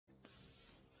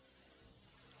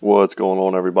What's going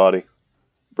on, everybody?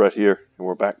 Brett here, and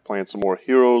we're back playing some more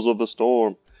Heroes of the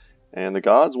Storm. And the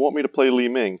gods want me to play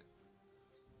Li-Ming,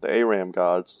 the ARAM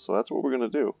gods, so that's what we're going to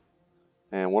do.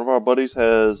 And one of our buddies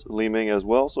has Li-Ming as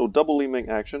well, so double Li-Ming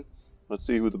action. Let's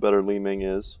see who the better Li-Ming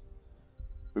is.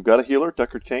 We've got a healer,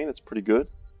 Deckard Cain, it's pretty good.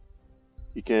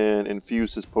 He can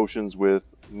infuse his potions with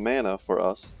mana for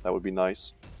us, that would be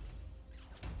nice.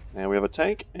 And we have a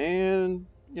tank, and,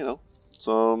 you know,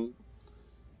 some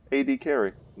AD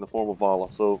carry in the form of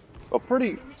Vala. So a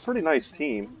pretty nice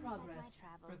team.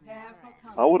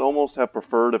 I would almost have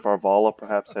preferred if our Vala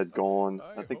perhaps had gone,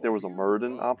 I think there was a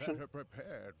Muradin option.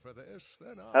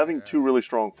 Having two really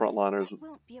strong frontliners,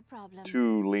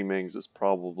 two Li-Mings is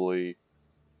probably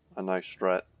a nice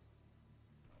strat.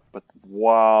 But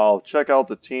wow, check out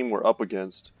the team we're up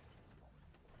against.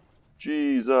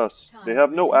 Jesus. They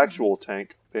have no actual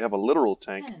tank. They have a literal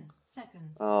tank.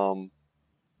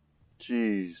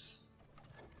 Jeez.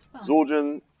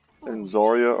 Zul'jin and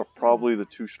Zarya are probably the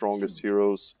two strongest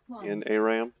heroes in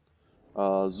ARAM.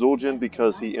 Zul'jin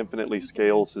because he infinitely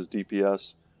scales his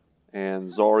DPS, and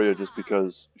Zarya just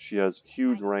because she has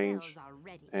huge range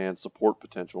and support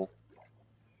potential.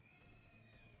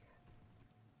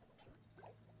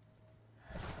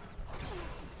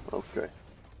 Okay.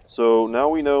 So now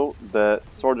we know that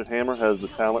Sergeant Hammer has the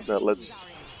talent that lets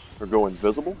her go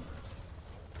invisible.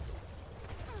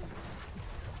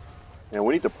 And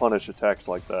we need to punish attacks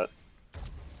like that.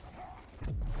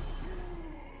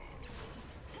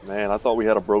 Man, I thought we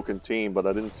had a broken team, but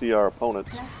I didn't see our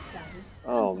opponents.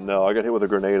 Oh no, I got hit with a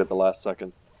grenade at the last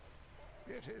second.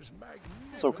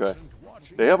 It's okay.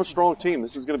 They have a strong team.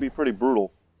 This is going to be pretty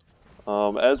brutal.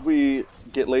 As we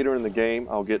get later in the game,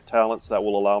 I'll get talents that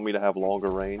will allow me to have longer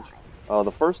range.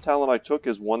 The first talent I took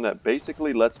is one that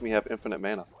basically lets me have infinite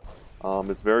mana.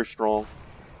 It's very strong.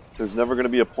 There's never going to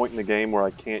be a point in the game where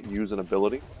I can't use an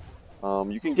ability.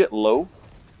 You can get low,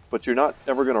 but you're not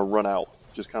ever going to run out.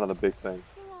 Just kind of the big thing.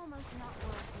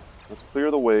 Let's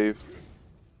clear the wave.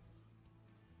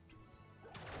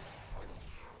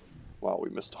 Wow, we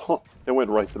missed all. It went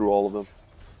right through all of them.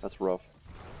 That's rough.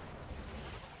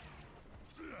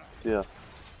 Yeah.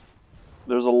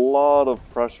 There's a lot of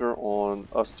pressure on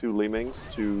us two Li-Mings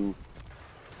to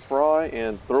try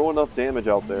and throw enough damage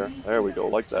out there. There we go,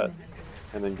 like that.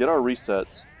 And then get our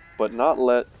resets, but not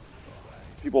let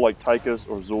people like Tychus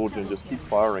or Zul'jin just keep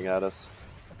firing at us.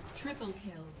 Triple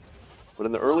kill. But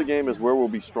in the early game is where we'll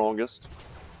be strongest.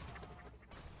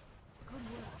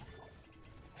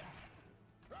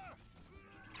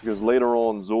 Because later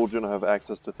on, Zul'jin will have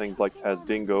access to things like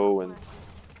Tazdingo, and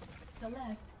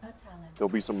there'll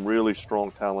be some really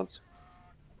strong talents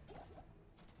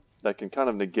that can kind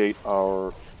of negate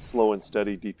our slow and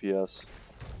steady DPS.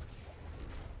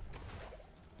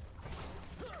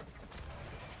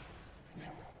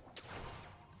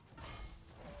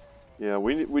 Yeah,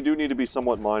 we do need to be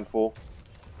somewhat mindful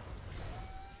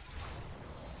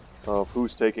of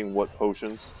who's taking what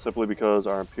potions, simply because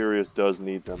our Imperius does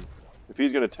need them. If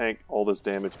he's going to tank all this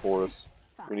damage for us,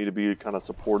 we need to be kind of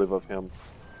supportive of him.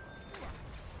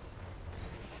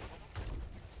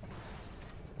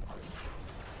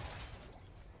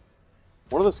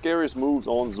 One of the scariest moves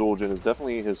on Zul'jin is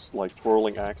definitely his like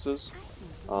twirling axes.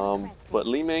 But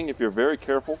Li-Ming, if you're very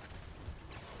careful,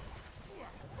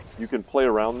 you can play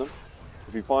around them.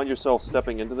 If you find yourself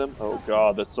stepping into them, oh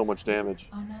god, that's so much damage.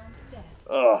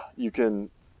 You can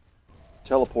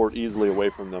teleport easily away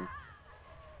from them.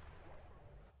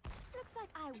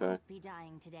 Okay.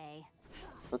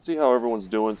 Let's see how everyone's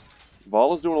doing.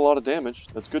 Vala's doing a lot of damage.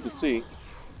 That's good to see.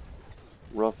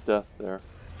 Rough death there.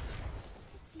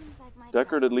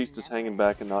 Deckard at least is hanging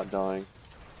back and not dying.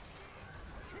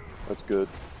 That's good.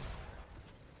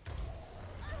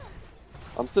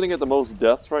 I'm sitting at the most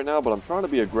deaths right now, but I'm trying to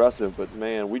be aggressive, but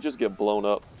man, we just get blown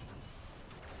up.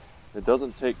 It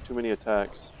doesn't take too many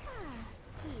attacks.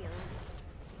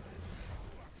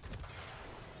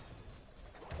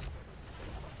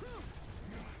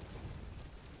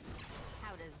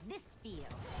 How does this feel?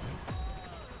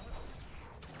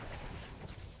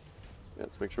 Yeah,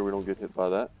 let's make sure we don't get hit by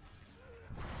that.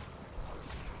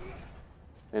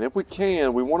 And if we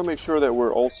can, we want to make sure that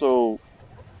we're also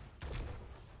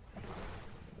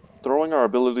throwing our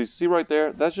abilities. See right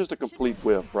there? That's just a complete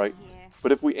whiff, right?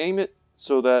 But if we aim it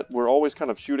so that we're always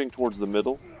kind of shooting towards the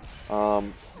middle,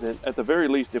 then at the very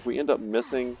least, if we end up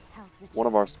missing one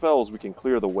of our spells, we can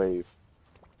clear the wave.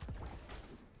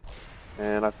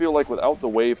 And I feel like without the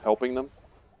wave helping them,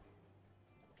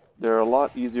 they're a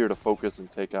lot easier to focus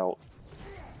and take out.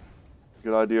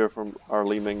 Good idea from our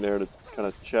Li-Ming there to kind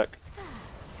of check.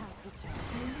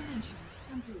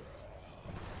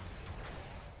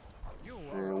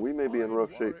 And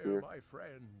rough shape here.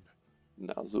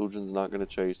 Now Zul'jin's not going to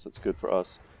chase. That's good for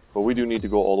us. But we do need to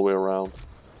go all the way around.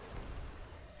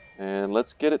 And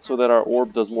let's get it so that our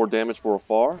orb does more damage from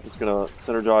afar. It's going to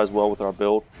synergize well with our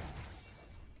build.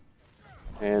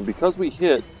 And because we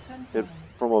hit it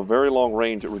from a very long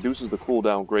range, it reduces the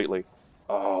cooldown greatly.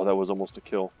 Oh, that was almost a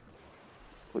kill.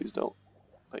 Please don't.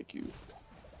 Thank you.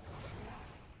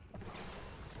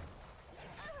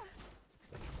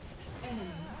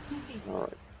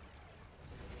 Alright.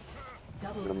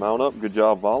 Gonna mount up. Good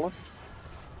job, Vala.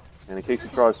 And in case he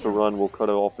tries to run, we'll cut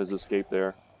off his escape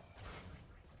there.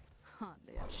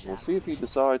 We'll see if he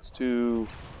decides to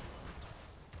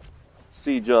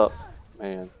siege up.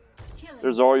 Man,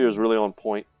 their Zarya is really on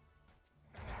point.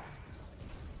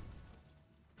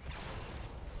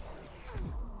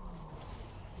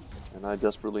 And I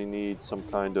desperately need some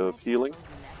kind of healing.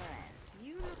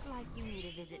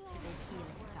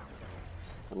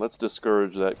 And let's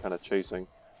discourage that kind of chasing.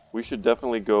 We should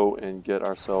definitely go and get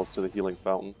ourselves to the healing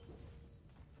fountain.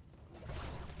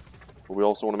 But we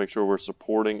also want to make sure we're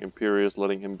supporting Imperius,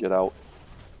 letting him get out.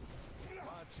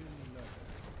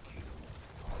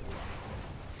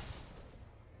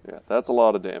 Yeah, that's a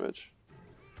lot of damage.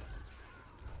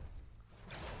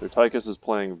 Their Tychus is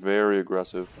playing very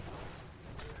aggressive.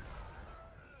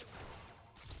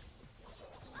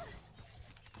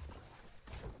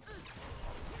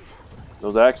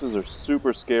 Those axes are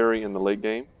super scary in the late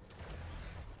game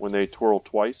when they twirl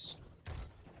twice.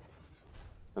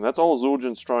 And that's all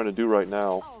Zul'jin's trying to do right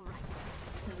now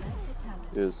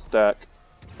is stack.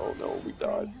 Oh no, we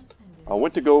died. I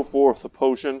went to go for the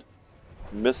potion,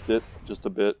 missed it just a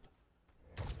bit.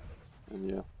 And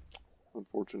yeah,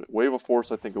 unfortunate. Wave of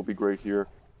Force I think will be great here.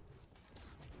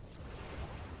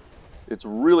 It's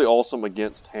really awesome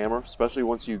against Hammer, especially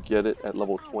once you get it at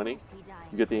level 20.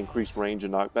 You get the increased range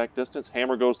and knockback distance.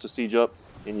 Hammer goes to siege up,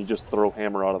 and you just throw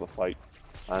Hammer out of the fight.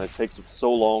 And it takes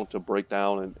so long to break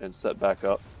down and set back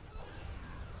up.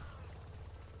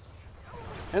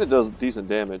 And it does decent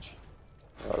damage.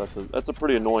 That's a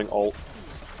pretty annoying ult.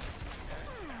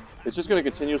 It's just going to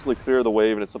continuously clear the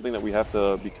wave, and it's something that we have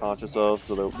to be conscious of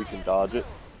so that we can dodge it.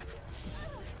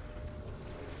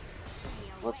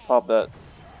 Let's pop that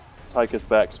Tychus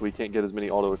back so we can't get as many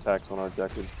auto attacks on our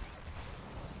objective.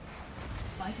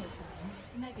 Vital signs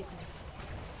negative.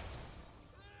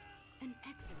 An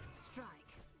excellent strike.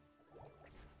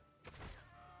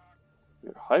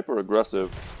 You're hyper aggressive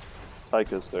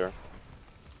Tychus there.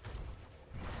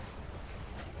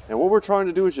 And what we're trying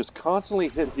to do is just constantly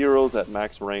hit heroes at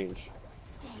max range.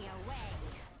 Stay away.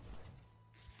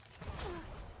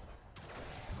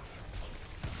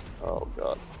 Oh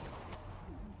god.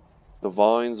 The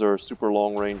vines are a super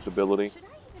long ranged ability. Should I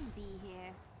even be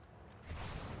here?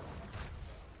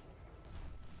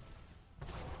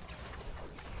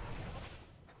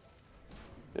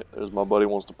 Yeah, there's my buddy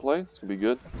wants to play. It's gonna be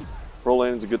good.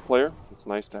 Roland's a good player. It's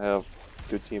nice to have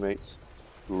good teammates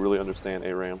who really understand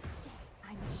ARAM.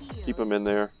 Keep him in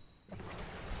there.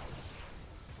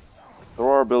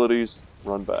 Throw our abilities,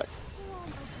 run back.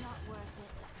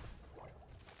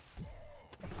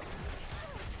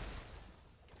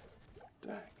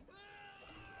 Dang.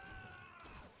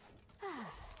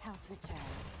 Health returns.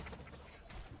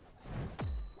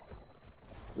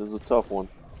 This is a tough one.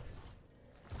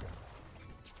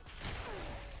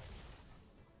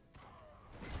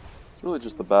 It's really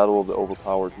just the battle of the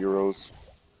overpowered heroes.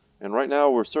 And right now,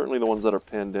 we're certainly the ones that are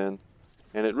pinned in.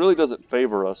 And it really doesn't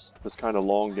favor us, this kind of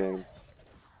long game.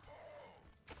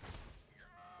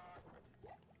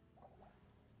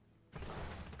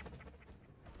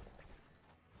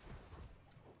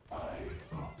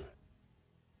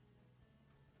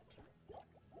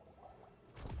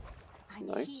 It's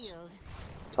nice.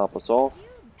 Top us off.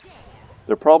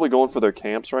 They're probably going for their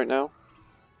camps right now.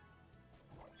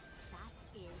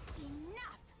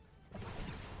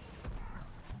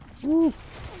 Woo.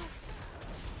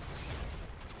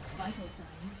 Vital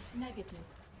signs negative.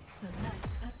 Select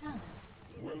a talent.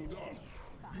 Well done.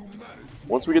 You managed.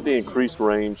 Once we get the increased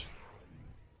range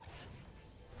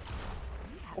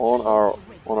on our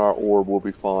orb, we'll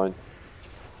be fine.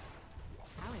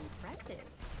 How impressive.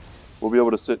 We'll be able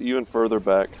to sit even further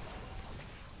back.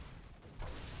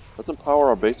 Let's empower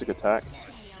our basic attacks.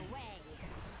 Stay away.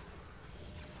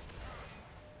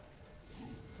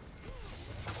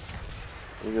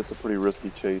 I think that's a pretty risky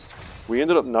chase. We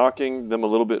ended up knocking them a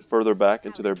little bit further back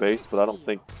into their base, but I don't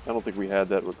think we had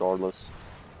that regardless.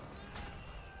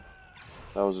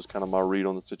 That was just kind of my read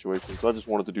on the situation, so I just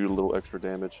wanted to do a little extra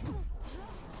damage. I'm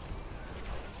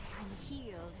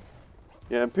healed.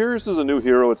 Yeah, Imperius is a new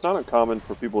hero. It's not uncommon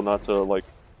for people not to like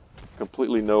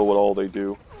completely know what all they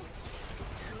do.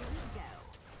 Here we go.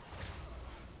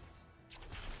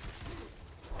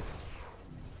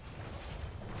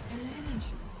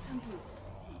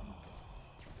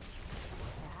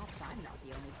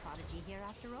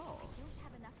 don't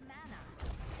have enough mana.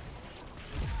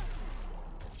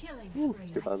 Killing Let's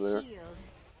spree. get out of there. Healed.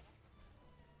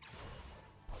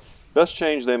 Best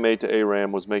change they made to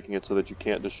ARAM was making it so that you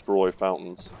can't destroy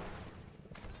fountains.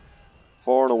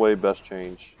 Far and away best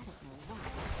change. I don't know why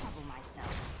I trouble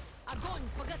myself. Огонь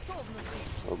по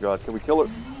готовности. Oh god, can we kill her?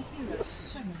 Enemy hero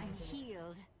Yes. I'm terminated.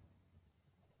 healed.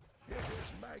 It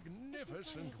is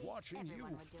magnificent watching you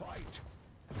Everyone would do it. fight.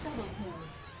 Double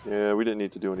kill. Yeah, we didn't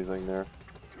need to do anything there.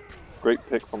 Great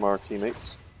pick from our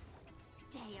teammates.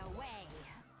 Stay away.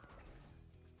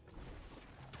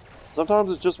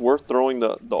 Sometimes it's just worth throwing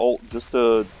the ult just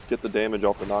to get the damage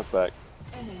off the knockback.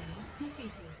 Enemy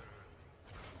defeated.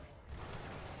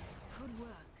 Good work.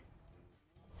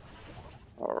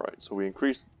 Alright, so we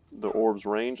increased the orb's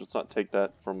range. Let's not take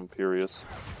that from Imperius.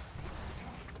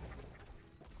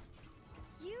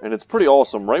 And it's pretty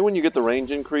awesome. Right when you get the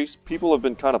range increase, people have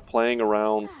been kind of playing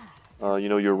around, you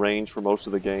know, your range for most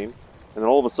of the game. And then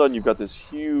all of a sudden you've got this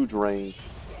huge range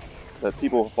that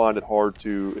people find it hard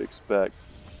to expect.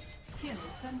 Kill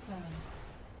confirmed.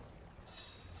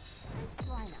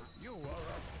 Why not? You are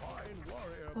a fine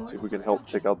warrior. Fort See if we can help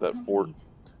take out that destruction fort. complete.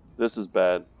 This is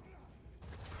bad.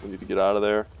 We need to get out of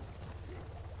there.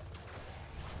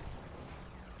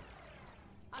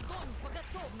 Огонь по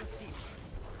готовности.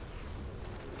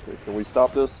 Okay, can we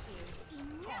stop this?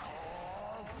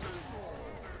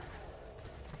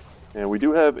 And we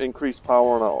do have increased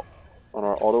power on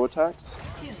our auto attacks.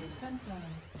 Kill confirmed.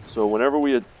 So whenever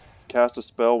we cast a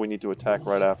spell, we need to attack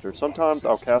right after. Sometimes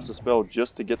I'll cast a spell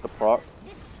just to get the proc,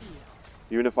 This field.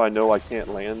 even if I know I can't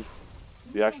land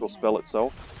the actual spell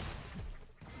itself.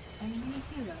 Enemy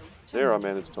hero There I terminated.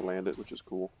 managed to land it, which is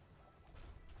cool.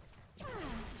 Healed.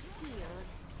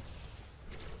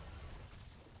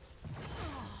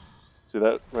 See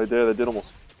that right there? That did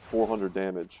almost 400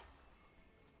 damage.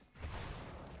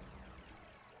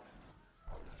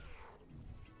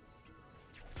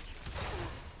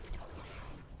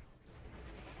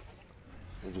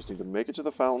 We just need to make it to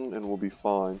the fountain and we'll be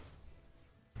fine.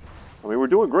 I mean, we're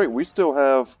doing great. We still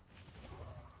have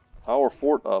our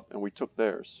fort up and we took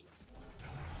theirs.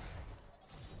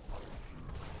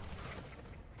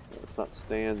 Let's not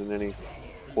stand in any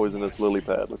poisonous lily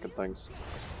pad looking things.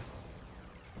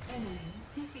 Enemy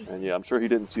defeated. And yeah, I'm sure he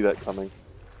didn't see that coming.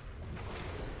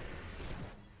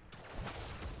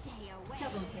 Stay away.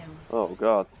 Double kill. Oh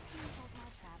god. Seems like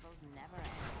my travels never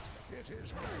end. It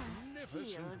is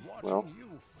magnificent watching Well. you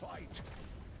fight.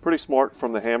 Pretty smart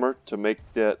from the hammer to make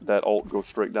that ult go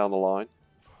straight down the line.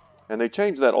 And they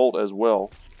changed that ult as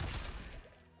well.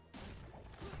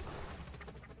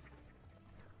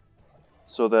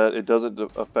 So that it doesn't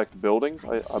affect buildings,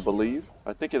 I believe.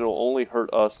 I think it'll only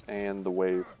hurt us and the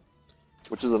wave.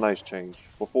 Which is a nice change.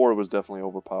 Before it was definitely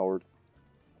overpowered.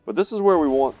 But this is where we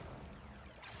want...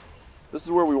 This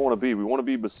is where we want to be. We want to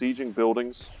be besieging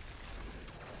buildings.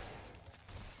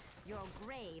 Your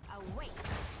grave awaits.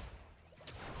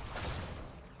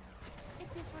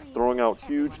 If this were easy, Throwing out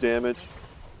everyone huge would do damage. it.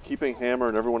 Keeping Hammer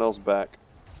and everyone else back.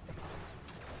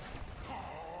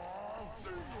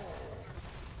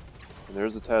 And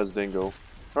there's the Tazdingo.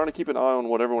 Trying to keep an eye on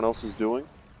what everyone else is doing.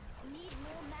 Need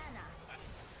more mana.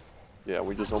 Yeah,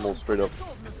 we just almost straight up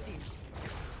Готовности.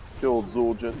 killed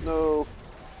Zul'jin. No.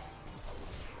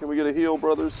 Can we get a heal,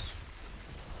 brothers?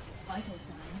 Vital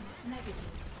signs negative.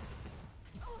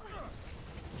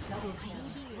 Double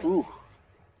kill. Ooh.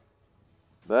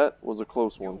 That was a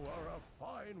close You one. are a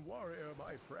fine warrior,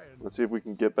 my friend. Let's see if we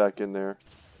can get back in there.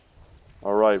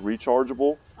 Alright,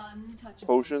 rechargeable Untouchable.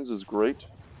 potions is great.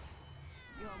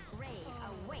 Your grave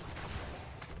awaits.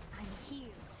 I'm here.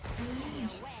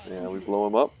 Stay away. Yeah, we blow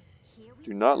him up. Here we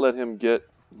Do not let him get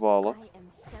Vala. I am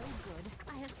so good.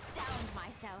 I astound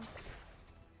myself.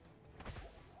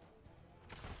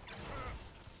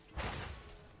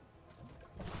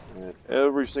 And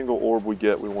every single orb we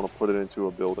get, we want to put it into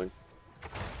a building.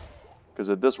 Because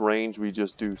at this range, we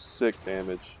just do sick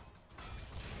damage.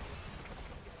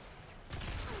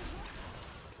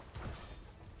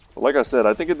 But like I said,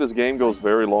 I think if this game goes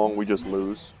very long, we just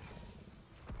lose.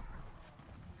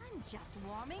 I'm just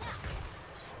warming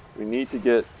up. We need to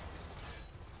get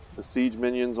the siege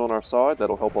minions on our side.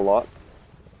 That'll help a lot.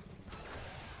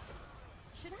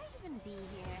 Should I even be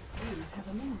here? You have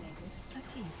eliminated a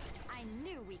key. I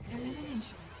knew we could do Elimination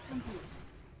this. complete.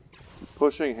 Keep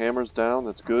pushing, hammers down.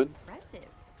 That's good. Impressive.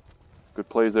 Good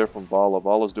plays there from Vala.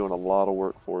 Vala's doing a lot of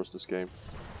work for us this game.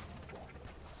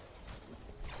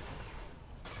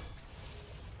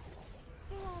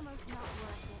 You're almost not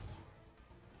worth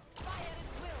it. Fire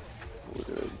at will. Look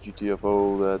at that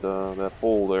GTFO, that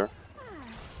hole there.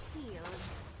 Healed.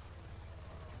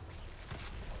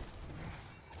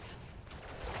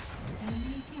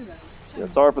 Yeah,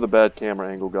 sorry for the bad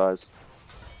camera angle, guys.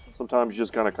 Sometimes you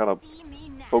just kind of See me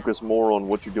now. focus more on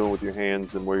what you're doing with your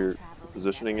hands and where your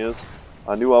positioning is.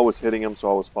 I knew I was hitting him,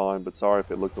 so I was fine, but sorry if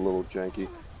it looked a little janky.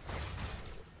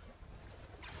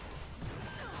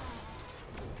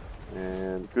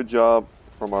 And good job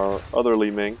from our other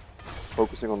Li-Ming,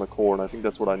 focusing on the core, and I think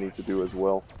that's what I need to do as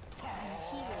well.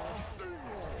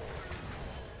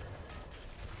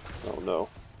 Oh no.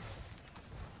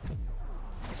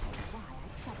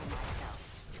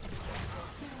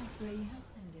 Killing spree has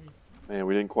ended. Man,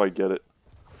 we didn't quite get it.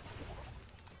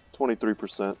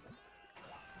 23%.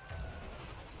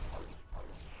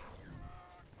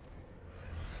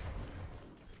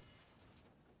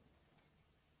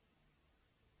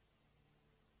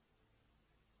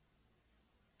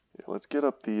 Yeah, let's get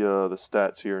up the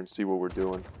stats here and see what we're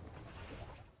doing.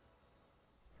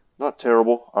 Not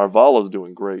terrible. Our Vala's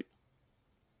doing great.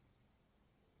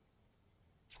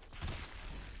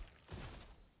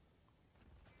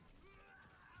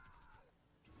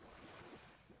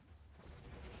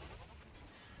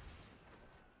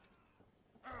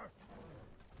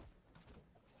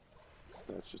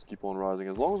 Stats just keep on rising.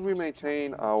 As long as we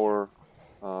maintain our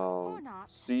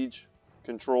siege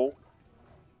control,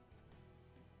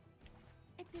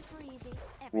 If this were easy,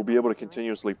 we'll be able to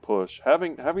continuously push.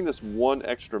 Having this one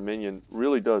extra minion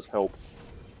really does help.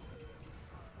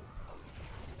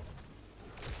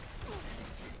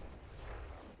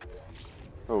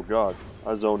 Oh god,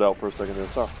 I zoned out for a second there.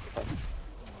 Sorry.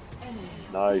 Enemy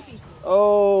Nice. defeated.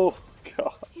 Oh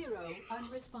god. Hero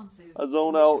unresponsive. I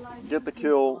zone out, Initializing get the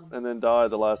kill, respawn. and then die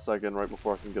at the last second right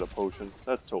before I can get a potion.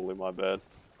 That's totally my bad.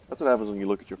 That's what happens when you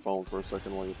look at your phone for a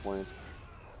second while you're playing.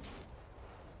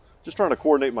 Just trying to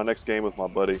coordinate my next game with my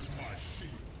buddy.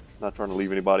 Not trying to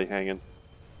leave anybody hanging.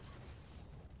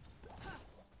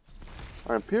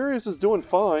 Our Imperius is doing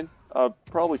fine. I'd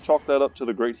probably chalk that up to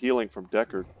the great healing from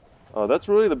Deckard. That's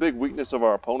really the big weakness of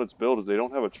our opponent's build, is they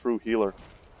don't have a true healer.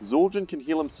 Zul'jin can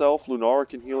heal himself, Lunara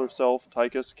can heal herself,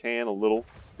 Tychus can a little,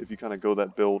 if you kind of go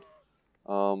that build.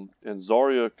 And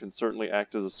Zarya can certainly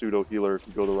act as a pseudo-healer if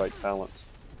you go the right balance.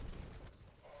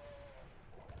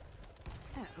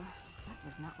 Oh, that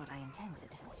was not what I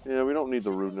intended. Yeah, we don't need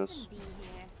the rudeness. Shouldn't be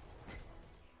here.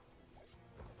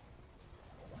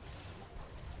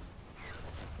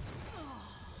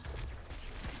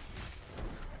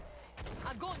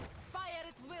 Огонь! Fire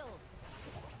at will!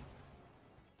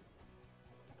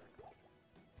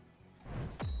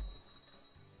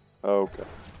 Okay.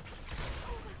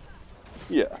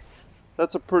 Yeah.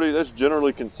 That's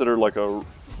generally considered like a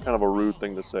kind of a rude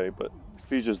thing to say, but if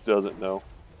he just doesn't know,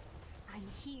 I'm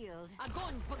healed.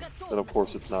 then of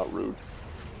course it's not rude.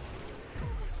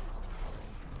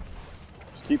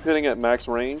 Just keep hitting at max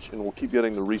range and we'll keep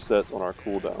getting the resets on our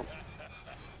cooldown.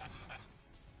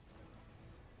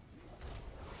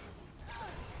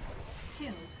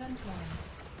 Kill confirmed.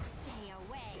 Stay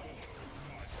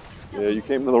away. Yeah, you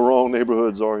came to the wrong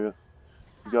neighborhood, Zarya.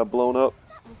 You got blown up.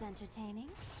 That was entertaining.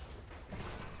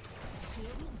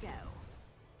 Here we go.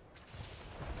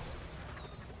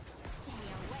 Stay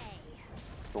away.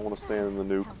 Don't want to stand in the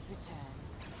nuke. Health returns.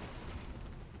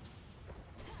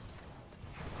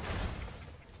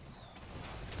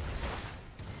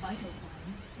 Vital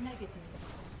signs negative.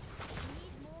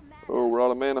 Need more mana. Oh, we're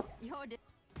out of mana.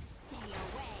 Stay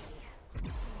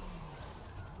away.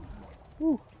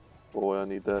 Whew. Boy, I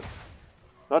need that.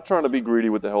 Not trying to be greedy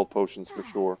with the health potions for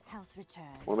sure. Health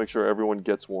returns. Want to make sure everyone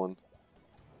gets one.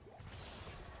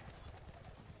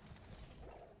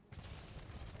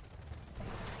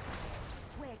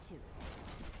 Where to?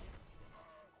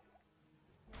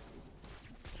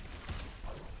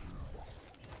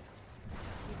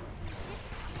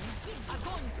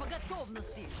 Огонь по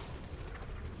готовности.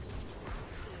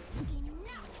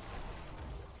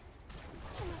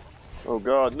 Oh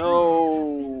god,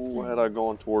 no! Had I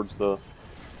gone towards the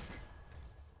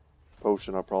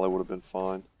potion, I probably would have been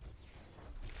fine.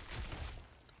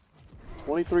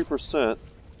 23%.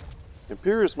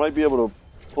 Imperius might be able to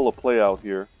pull a play out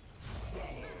here.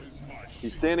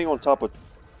 He's standing on top of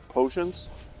potions.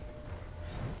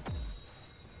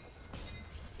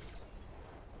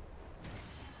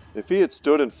 If he had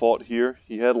stood and fought here,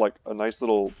 he had like a nice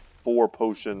little 4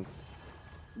 potion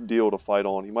deal to fight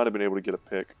on. He might have been able to get a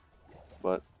pick,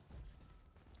 but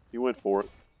he went for it.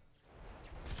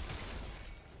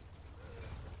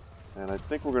 And I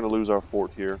think we're going to lose our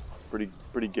fort here.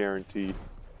 Pretty guaranteed.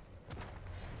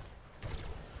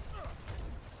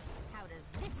 How does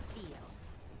this feel?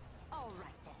 All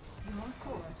right then. Your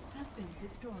fort has been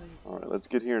destroyed. Alright, let's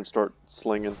get here and start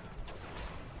slinging.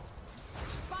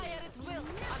 Fire at will.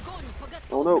 Огонь по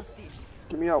Oh no! готовности.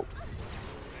 Get me out!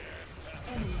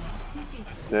 Enemy Defeated.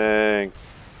 Dang.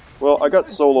 Well, I got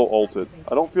solo ulted.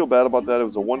 I don't feel bad about that. It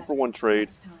was a 1-for-1 trade.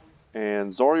 Next time.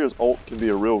 And Zarya's ult can be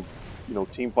a real,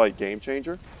 team fight game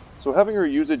changer. So having her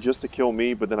use it just to kill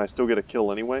me, but then I still get a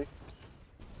kill anyway,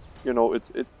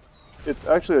 it's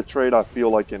actually a trade I feel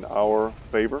like in our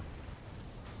favor.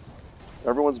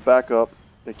 Everyone's back up.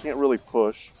 They can't really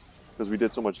push because we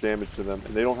did so much damage to them,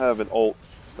 and they don't have an ult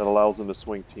that allows them to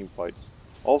swing team fights.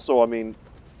 Also, I mean,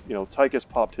 Tychus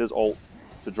popped his ult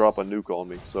to drop a nuke on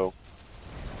me, so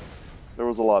there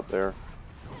was a lot there.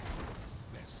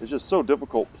 It's just so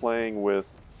difficult playing with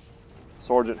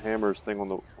Sergeant Hammer's thing on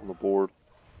the board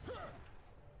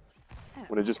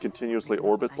when it just continuously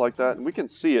orbits like that. And we can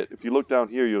see it. If you look down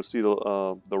here, you'll see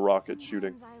the rocket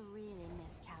shooting. Sometimes I really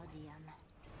miss Caldeum.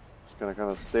 Just gonna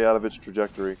kind of stay out of its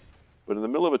trajectory. But in the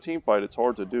middle of a team fight, it's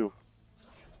hard to do.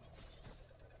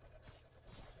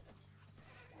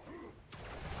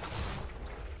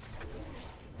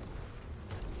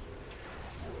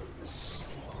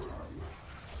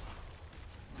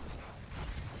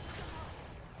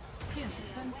 Kill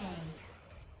confirmed.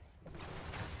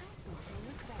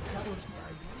 Double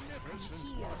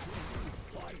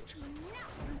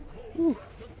kill.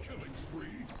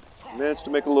 Managed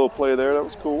to make a little play there. That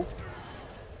was cool.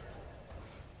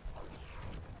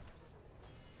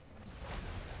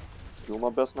 Doing my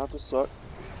best not to suck.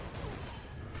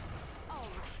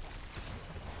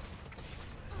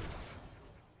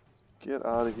 Get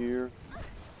out of here.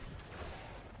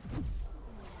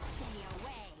 Stay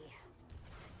away.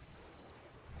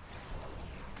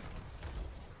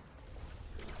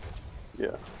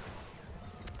 Yeah.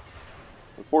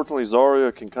 Unfortunately,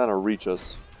 Zarya can kind of reach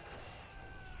us.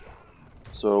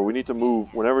 So we need to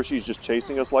move. Whenever she's just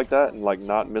chasing us like that and like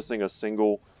not missing a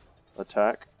single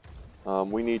attack,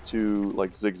 we need to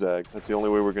like zigzag. That's the only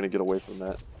way we're going to get away from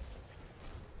that. That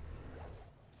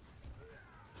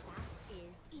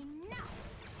is enough.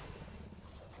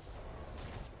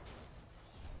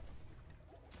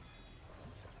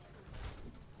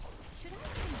 Should I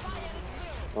fire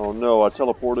at will? Oh no, I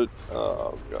teleported.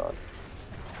 Oh god.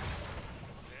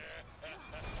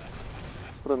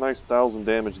 Put a nice 1,000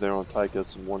 damage there on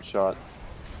Tychus in one shot.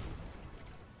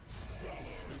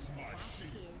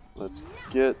 Let's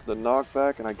get the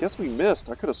knockback, and I guess we missed.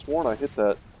 I could have sworn I hit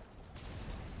that.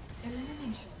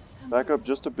 Elimination. Back up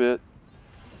just a bit.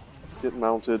 Get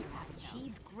mounted.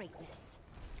 Achieved greatness.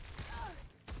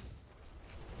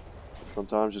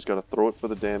 Sometimes just gotta throw it for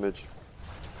the damage.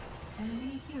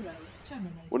 Enemy hero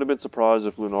terminated. Wouldn't have been surprised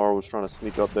if Lunara was trying to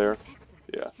sneak up there. Excellent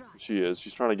Yeah, strike. she is.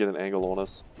 She's trying to get an angle on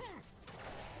us.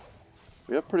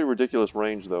 We have pretty ridiculous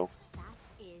range though.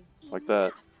 That is Like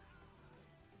that.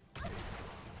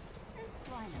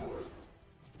 Why not?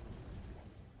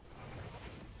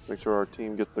 Let's make sure our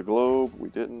team gets the globe. We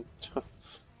didn't.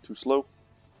 Too slow.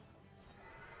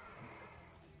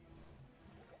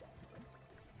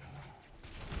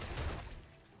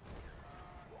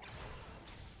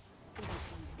 Didn't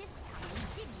see this coming,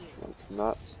 did you? Let's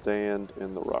not stand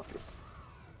in the rocket.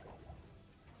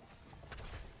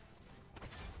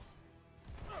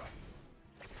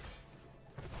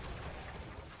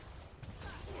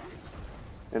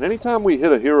 And anytime we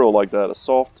hit a hero like that, a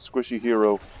soft, squishy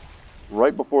hero,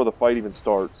 right before the fight even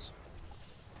starts,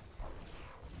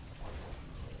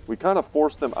 we kind of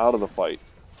force them out of the fight.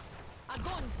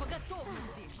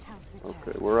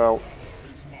 Okay, we're out.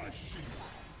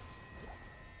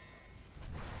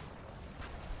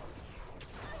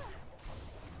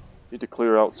 Need to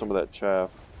clear out some of that chaff.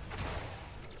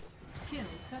 Kill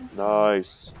confirmed.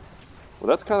 Nice. Well,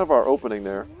 that's kind of our opening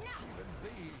there.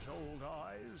 These old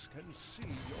eyes can see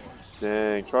yours.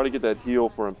 Dang, try to get that heal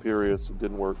for Imperius. It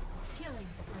didn't work. Killing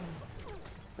spree.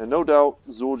 And no doubt,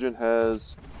 Zul'jin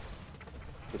has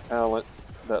the talent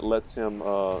that lets him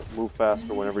move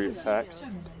faster whenever he attacks.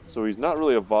 So he's not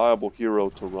really a viable hero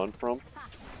to run from.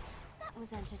 That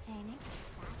was entertaining.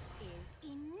 That is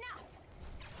enough.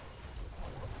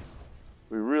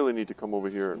 We really need to come over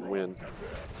here and win.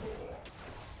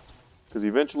 Because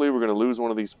eventually we're going to lose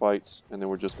one of these fights, and then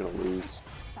we're just going to lose.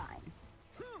 Fine.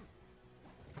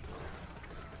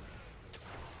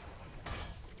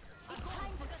 It's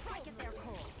time to strike at their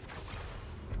core.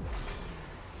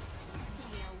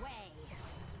 Stay away.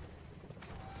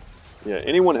 Yeah,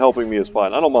 anyone helping me is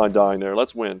fine. I don't mind dying there.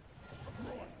 Let's win.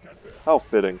 How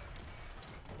fitting.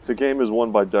 The game is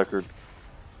won by Deckard.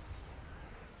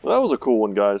 Well, that was a cool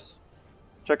one, guys.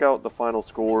 Check out the final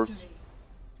scores.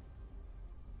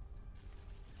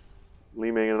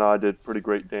 Li-Ming and I did pretty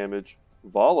great damage.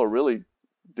 Vala really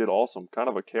did awesome. Kind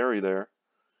of a carry there.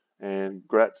 And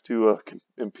grats to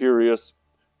Imperius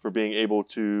for being able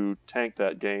to tank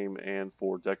that game and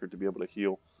for Deckard to be able to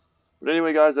heal. But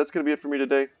anyway, guys, that's going to be it for me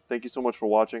today. Thank you so much for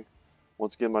watching.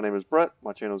 Once again, my name is Brett.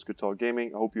 My channel is Good Talk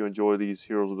Gaming. I hope you enjoy these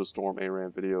Heroes of the Storm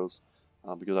ARAM videos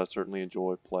because I certainly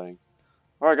enjoy playing.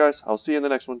 Alright, guys, I'll see you in the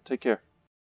next one. Take care.